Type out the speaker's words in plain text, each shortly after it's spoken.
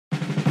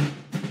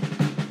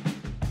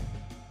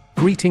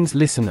Greetings,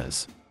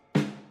 listeners.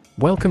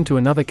 Welcome to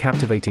another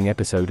captivating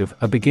episode of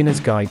A Beginner's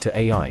Guide to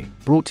AI,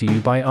 brought to you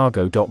by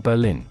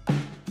Argo.Berlin.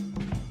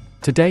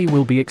 Today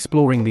we'll be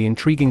exploring the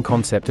intriguing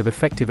concept of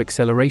effective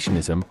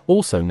accelerationism,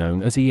 also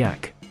known as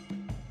EAC.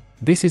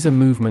 This is a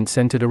movement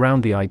centered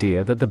around the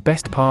idea that the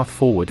best path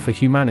forward for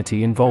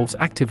humanity involves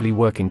actively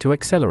working to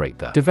accelerate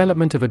the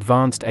development of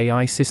advanced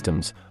AI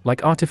systems,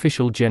 like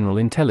artificial general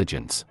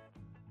intelligence.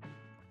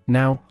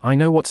 Now, I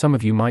know what some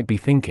of you might be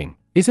thinking.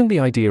 Isn't the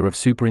idea of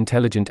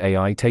superintelligent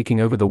AI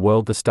taking over the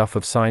world the stuff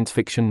of science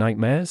fiction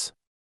nightmares?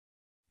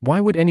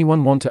 Why would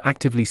anyone want to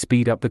actively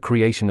speed up the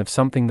creation of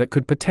something that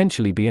could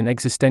potentially be an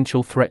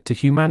existential threat to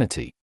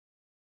humanity?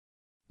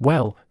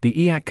 Well, the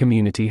EAC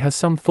community has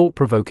some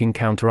thought-provoking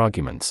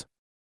counterarguments.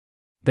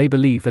 They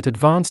believe that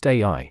advanced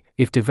AI,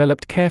 if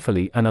developed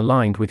carefully and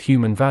aligned with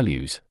human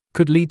values,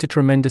 could lead to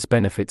tremendous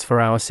benefits for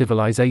our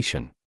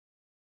civilization.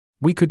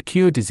 We could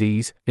cure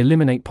disease,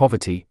 eliminate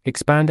poverty,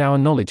 expand our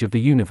knowledge of the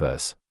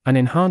universe, and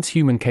enhance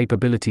human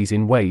capabilities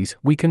in ways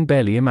we can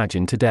barely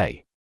imagine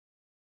today.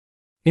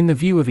 In the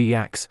view of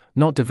EACs,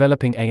 not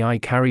developing AI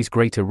carries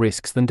greater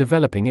risks than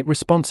developing it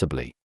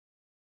responsibly.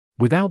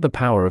 Without the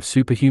power of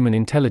superhuman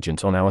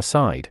intelligence on our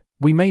side,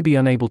 we may be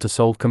unable to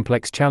solve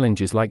complex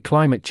challenges like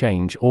climate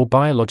change or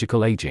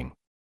biological aging.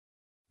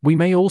 We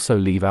may also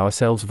leave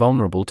ourselves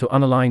vulnerable to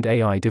unaligned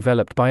AI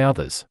developed by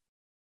others.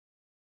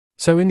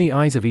 So in the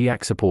eyes of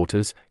EAC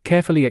supporters,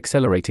 carefully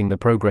accelerating the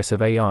progress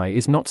of AI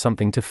is not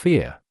something to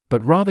fear,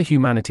 but rather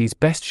humanity's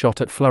best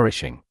shot at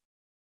flourishing.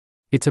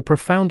 It's a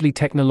profoundly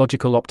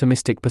technological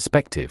optimistic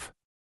perspective.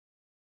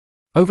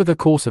 Over the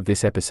course of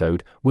this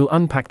episode, we'll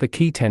unpack the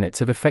key tenets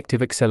of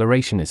effective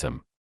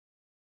accelerationism.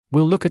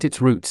 We'll look at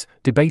its roots,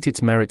 debate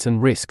its merits and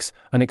risks,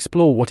 and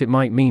explore what it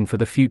might mean for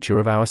the future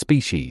of our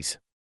species.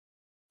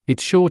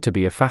 It's sure to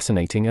be a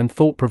fascinating and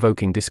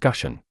thought-provoking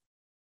discussion.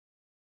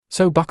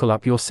 So buckle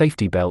up your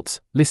safety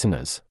belts,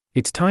 listeners.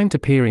 It's time to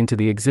peer into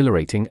the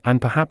exhilarating and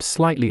perhaps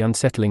slightly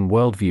unsettling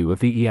worldview of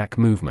the EAC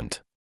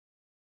movement.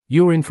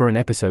 You're in for an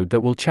episode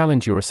that will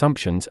challenge your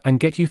assumptions and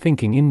get you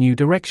thinking in new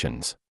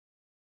directions.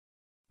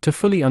 To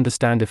fully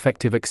understand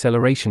effective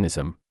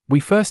accelerationism, we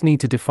first need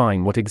to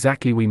define what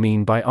exactly we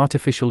mean by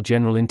artificial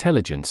general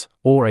intelligence,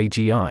 or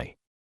AGI.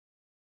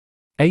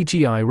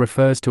 AGI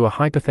refers to a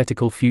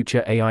hypothetical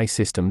future AI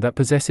system that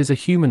possesses a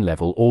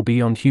human-level or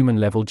beyond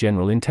human-level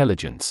general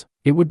intelligence.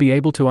 It would be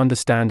able to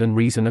understand and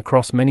reason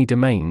across many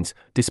domains,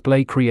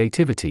 display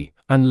creativity,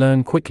 and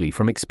learn quickly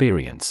from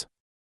experience.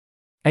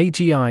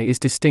 AGI is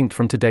distinct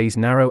from today's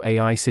narrow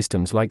AI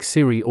systems like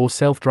Siri or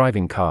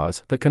self-driving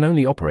cars that can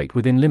only operate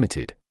within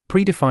limited,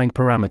 predefined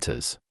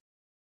parameters.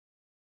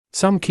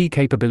 Some key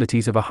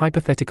capabilities of a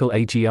hypothetical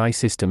AGI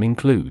system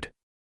include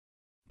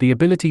the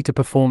ability to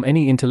perform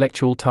any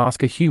intellectual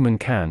task a human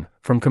can,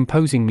 from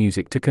composing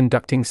music to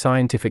conducting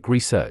scientific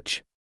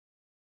research.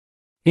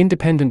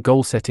 Independent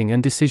goal setting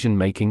and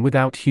decision-making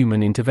without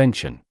human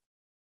intervention.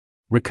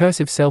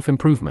 Recursive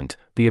self-improvement,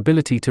 the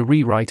ability to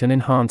rewrite and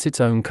enhance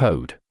its own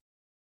code.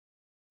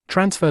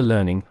 Transfer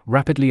learning,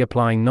 rapidly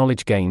applying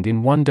knowledge gained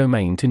in one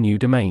domain to new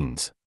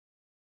domains.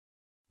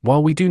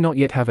 While we do not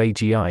yet have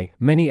AGI,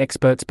 many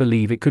experts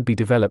believe it could be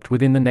developed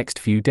within the next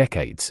few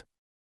decades.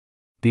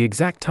 The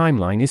exact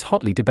timeline is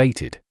hotly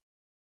debated.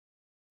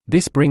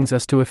 This brings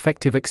us to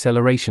effective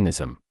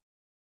accelerationism.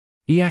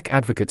 EAC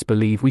advocates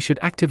believe we should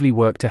actively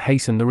work to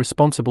hasten the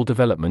responsible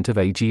development of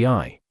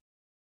AGI.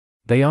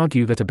 They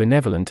argue that a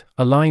benevolent,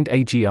 aligned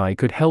AGI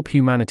could help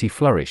humanity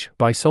flourish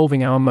by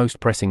solving our most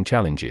pressing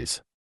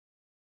challenges.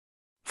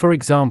 For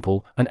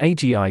example, an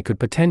AGI could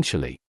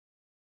potentially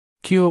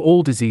cure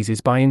all diseases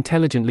by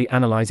intelligently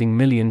analyzing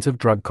millions of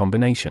drug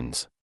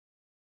combinations.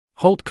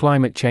 Halt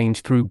climate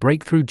change through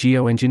breakthrough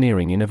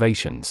geoengineering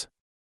innovations.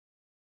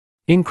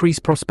 Increase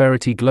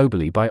prosperity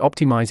globally by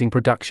optimizing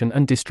production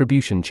and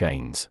distribution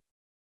chains.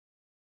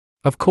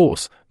 Of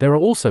course, there are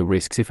also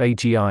risks if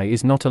AGI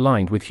is not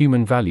aligned with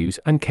human values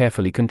and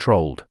carefully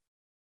controlled.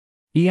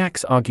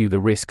 EACs argue the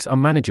risks are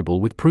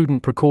manageable with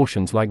prudent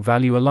precautions like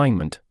value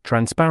alignment,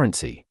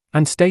 transparency,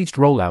 and staged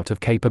rollout of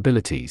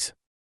capabilities.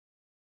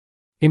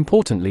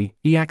 Importantly,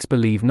 EACs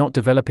believe not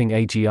developing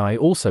AGI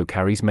also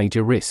carries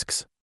major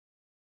risks.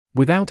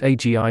 Without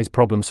AGI's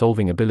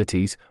problem-solving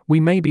abilities, we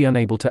may be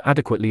unable to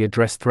adequately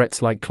address threats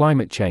like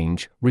climate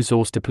change,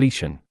 resource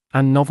depletion,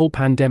 and novel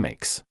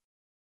pandemics.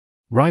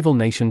 Rival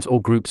nations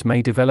or groups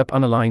may develop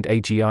unaligned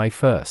AGI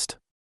first.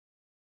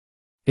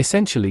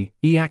 Essentially,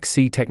 EACs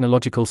see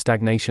technological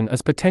stagnation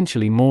as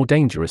potentially more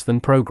dangerous than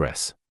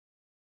progress.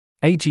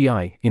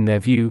 AGI, in their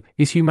view,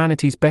 is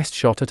humanity's best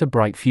shot at a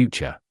bright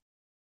future.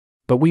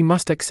 But we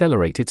must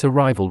accelerate its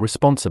arrival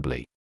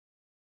responsibly.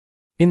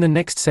 In the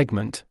next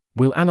segment,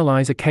 we'll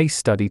analyze a case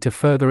study to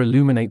further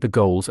illuminate the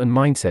goals and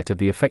mindset of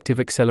the effective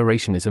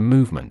accelerationism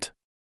movement.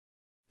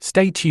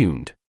 Stay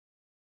tuned.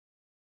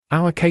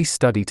 Our case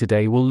study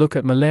today will look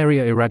at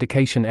malaria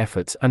eradication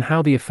efforts and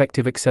how the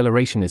effective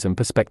accelerationism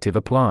perspective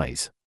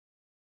applies.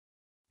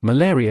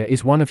 Malaria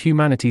is one of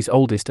humanity's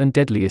oldest and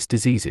deadliest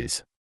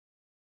diseases.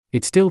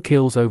 It still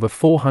kills over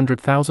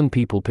 400,000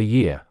 people per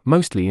year,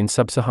 mostly in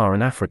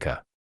sub-Saharan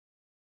Africa.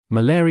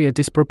 Malaria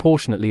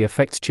disproportionately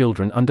affects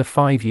children under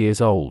 5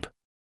 years old.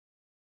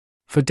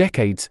 For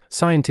decades,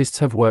 scientists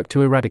have worked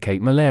to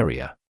eradicate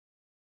malaria.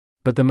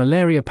 But the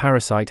malaria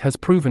parasite has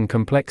proven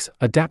complex,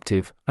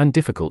 adaptive, and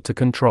difficult to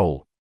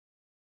control.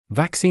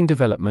 Vaccine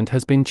development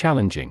has been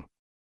challenging.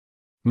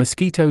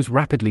 Mosquitoes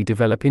rapidly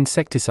develop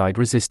insecticide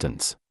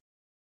resistance.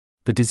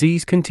 The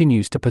disease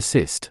continues to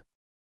persist.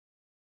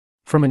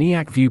 From an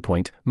EAC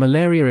viewpoint,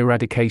 malaria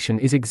eradication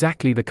is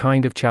exactly the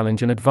kind of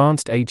challenge an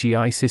advanced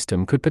AGI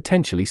system could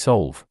potentially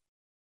solve.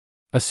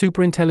 A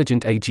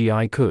superintelligent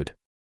AGI could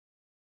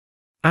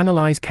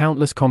analyze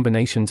countless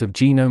combinations of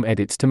genome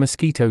edits to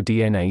mosquito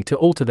DNA to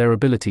alter their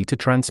ability to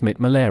transmit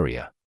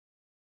malaria.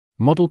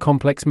 Model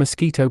complex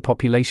mosquito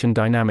population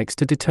dynamics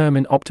to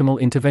determine optimal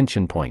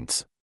intervention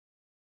points.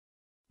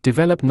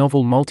 Develop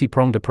novel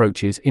multi-pronged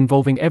approaches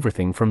involving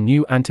everything from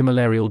new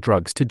antimalarial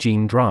drugs to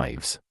gene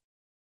drives.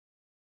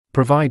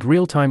 Provide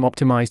real-time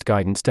optimized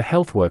guidance to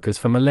health workers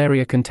for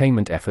malaria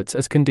containment efforts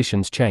as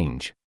conditions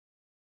change.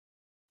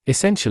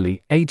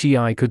 Essentially,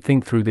 AGI could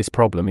think through this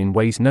problem in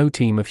ways no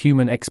team of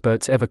human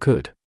experts ever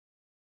could.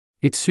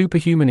 Its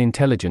superhuman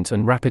intelligence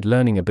and rapid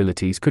learning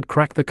abilities could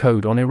crack the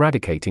code on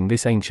eradicating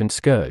this ancient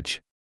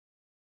scourge.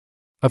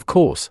 Of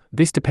course,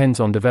 this depends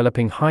on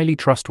developing highly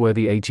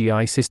trustworthy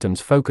AGI systems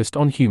focused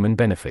on human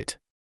benefit.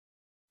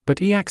 But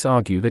EACs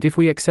argue that if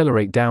we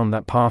accelerate down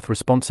that path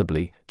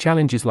responsibly,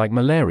 challenges like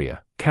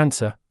malaria,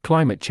 cancer,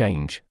 climate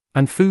change,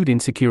 and food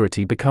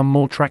insecurity become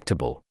more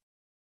tractable.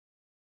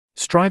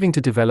 Striving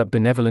to develop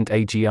benevolent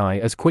AGI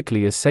as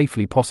quickly as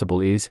safely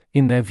possible is,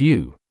 in their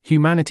view,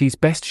 humanity's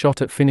best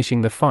shot at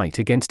finishing the fight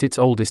against its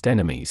oldest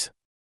enemies.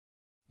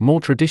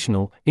 More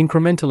traditional,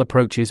 incremental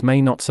approaches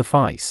may not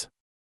suffice.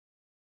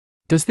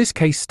 Does this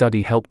case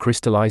study help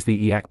crystallize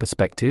the EAC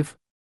perspective?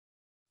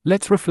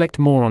 Let's reflect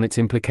more on its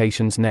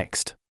implications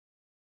next.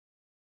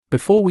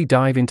 Before we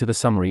dive into the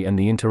summary and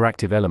the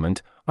interactive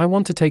element, I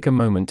want to take a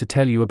moment to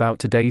tell you about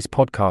today's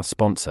podcast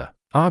sponsor,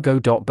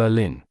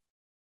 Argo.Berlin.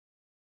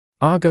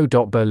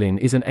 Argo.Berlin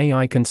is an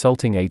AI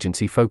consulting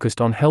agency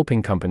focused on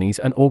helping companies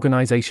and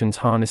organizations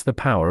harness the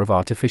power of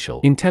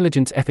artificial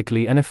intelligence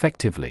ethically and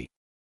effectively.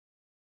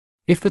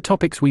 If the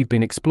topics we've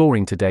been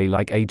exploring today,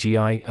 like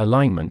AGI,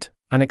 alignment,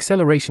 and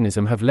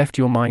accelerationism, have left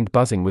your mind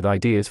buzzing with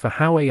ideas for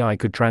how AI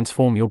could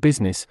transform your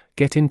business,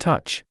 get in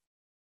touch.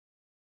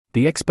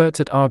 The experts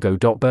at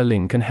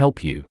Argo.Berlin can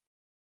help you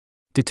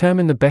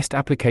determine the best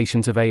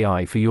applications of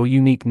AI for your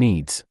unique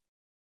needs.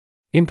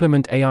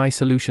 Implement AI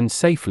solutions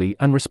safely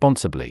and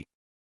responsibly.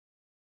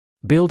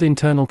 Build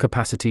internal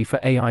capacity for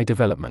AI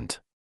development.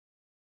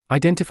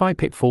 Identify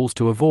pitfalls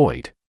to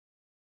avoid.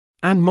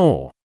 And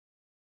more.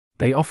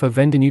 They offer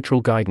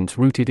vendor-neutral guidance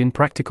rooted in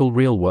practical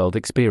real-world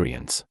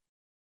experience.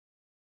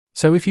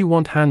 So if you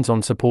want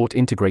hands-on support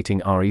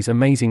integrating RE's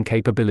amazing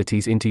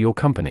capabilities into your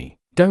company,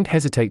 don't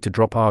hesitate to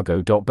drop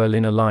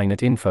Argo.Berlin a line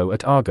at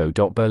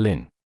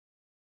info@argo.berlin.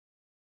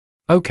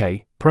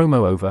 Okay,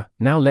 promo over,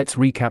 now let's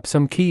recap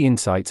some key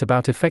insights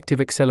about effective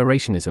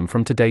accelerationism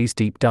from today's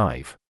deep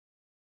dive.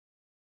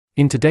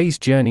 In today's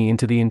journey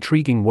into the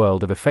intriguing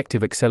world of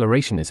effective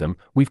accelerationism,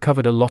 we've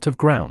covered a lot of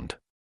ground.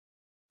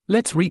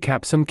 Let's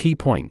recap some key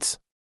points.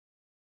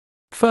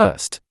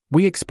 First,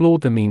 we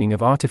explored the meaning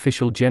of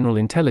artificial general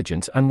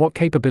intelligence and what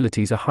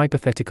capabilities a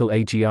hypothetical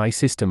AGI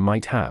system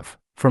might have,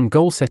 from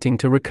goal setting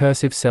to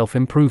recursive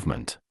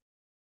self-improvement.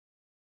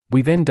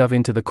 We then dove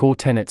into the core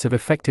tenets of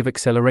effective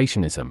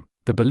accelerationism,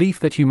 the belief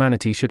that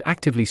humanity should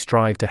actively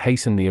strive to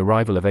hasten the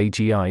arrival of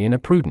AGI in a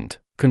prudent,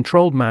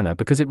 controlled manner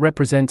because it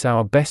represents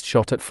our best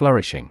shot at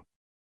flourishing.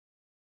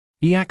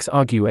 EACs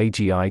argue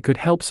AGI could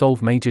help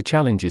solve major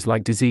challenges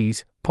like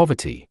disease,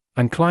 poverty,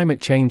 and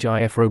climate change.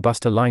 If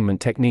robust alignment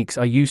techniques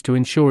are used to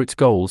ensure its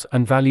goals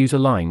and values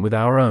align with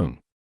our own.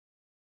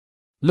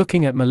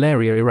 Looking at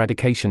malaria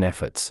eradication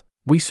efforts,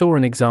 we saw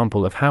an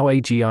example of how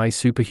AGI's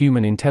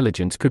superhuman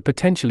intelligence could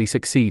potentially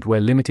succeed where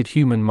limited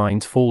human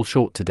minds fall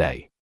short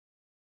today.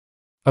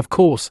 Of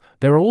course,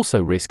 there are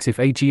also risks if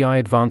AGI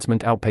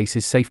advancement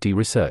outpaces safety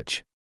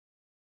research.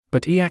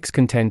 But EACs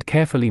contend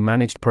carefully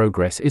managed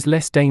progress is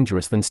less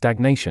dangerous than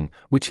stagnation,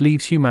 which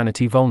leaves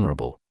humanity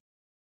vulnerable.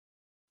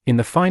 In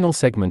the final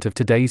segment of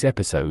today's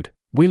episode,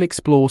 we'll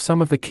explore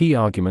some of the key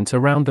arguments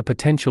around the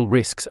potential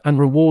risks and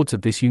rewards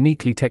of this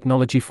uniquely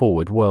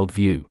technology-forward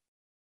worldview.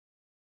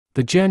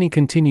 The journey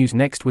continues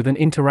next with an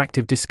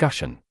interactive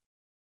discussion.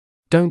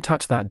 Don't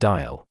touch that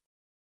dial.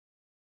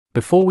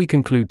 Before we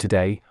conclude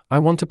today, I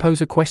want to pose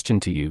a question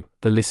to you,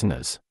 the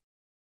listeners.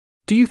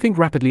 Do you think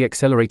rapidly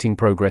accelerating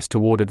progress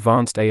toward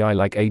advanced AI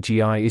like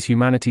AGI is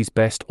humanity's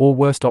best or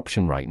worst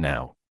option right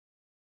now?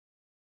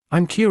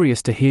 I'm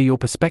curious to hear your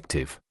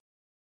perspective.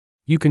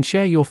 You can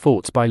share your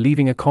thoughts by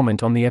leaving a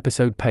comment on the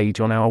episode page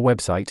on our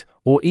website,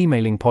 or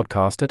emailing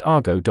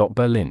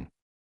podcast@argo.berlin.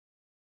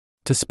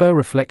 To spur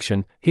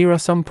reflection, here are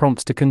some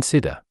prompts to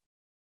consider.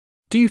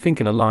 Do you think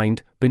an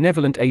aligned,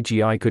 benevolent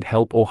AGI could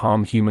help or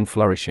harm human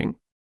flourishing?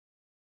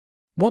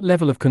 What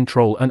level of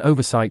control and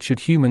oversight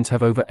should humans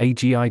have over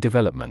AGI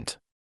development?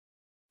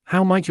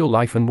 How might your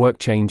life and work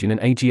change in an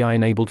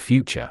AGI-enabled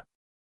future?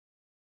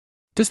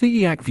 Does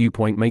the EAC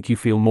viewpoint make you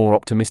feel more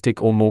optimistic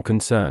or more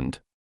concerned?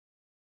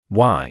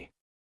 Why?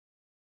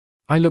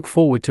 I look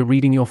forward to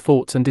reading your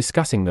thoughts and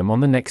discussing them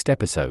on the next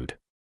episode.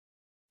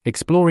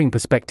 Exploring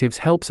perspectives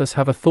helps us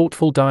have a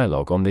thoughtful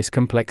dialogue on this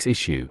complex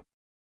issue.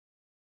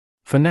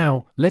 For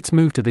now, let's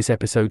move to this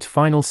episode's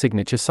final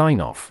signature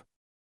sign-off.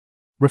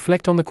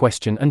 Reflect on the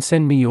question and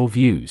send me your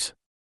views.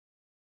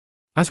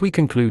 As we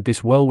conclude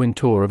this whirlwind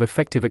tour of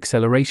effective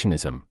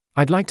accelerationism,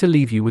 I'd like to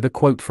leave you with a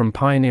quote from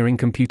pioneering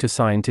computer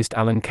scientist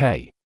Alan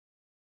Kay.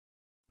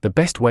 "The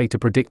best way to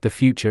predict the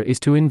future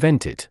is to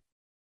invent it."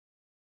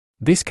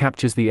 This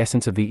captures the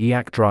essence of the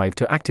EAC drive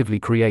to actively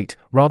create,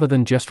 rather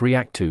than just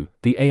react to,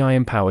 the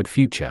AI-empowered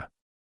future.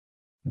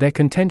 Their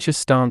contentious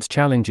stance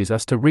challenges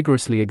us to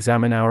rigorously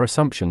examine our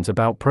assumptions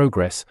about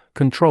progress,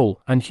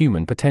 control, and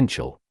human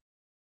potential.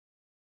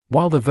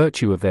 While the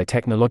virtue of their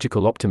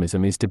technological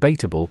optimism is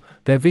debatable,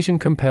 their vision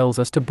compels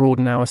us to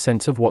broaden our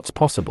sense of what's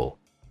possible.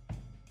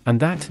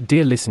 And that,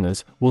 dear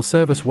listeners, will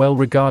serve us well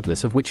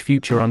regardless of which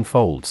future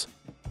unfolds.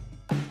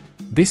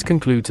 This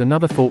concludes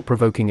another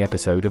thought-provoking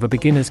episode of A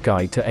Beginner's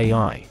Guide to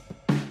AI.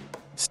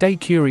 Stay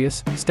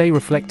curious, stay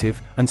reflective,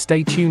 and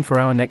stay tuned for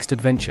our next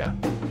adventure.